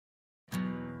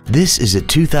This is a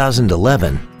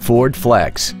 2011 Ford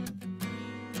Flex.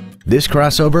 This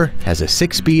crossover has a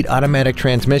 6-speed automatic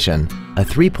transmission, a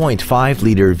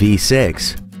 3.5-liter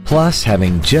V6. Plus,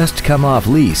 having just come off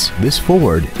lease, this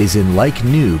Ford is in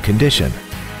like-new condition.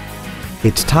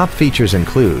 Its top features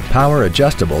include power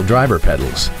adjustable driver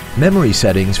pedals, memory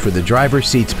settings for the driver's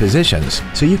seat's positions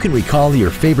so you can recall your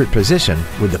favorite position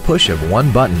with the push of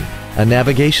one button, a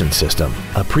navigation system,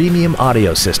 a premium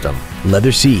audio system,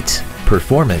 leather seats,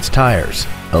 performance tires,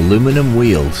 aluminum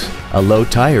wheels, a low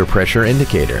tire pressure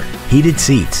indicator, heated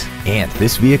seats, and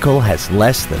this vehicle has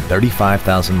less than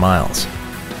 35,000 miles.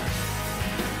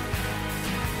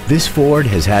 This Ford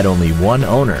has had only one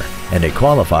owner, and it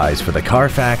qualifies for the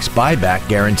Carfax buyback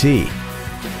guarantee.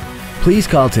 Please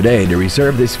call today to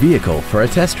reserve this vehicle for a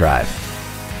test drive.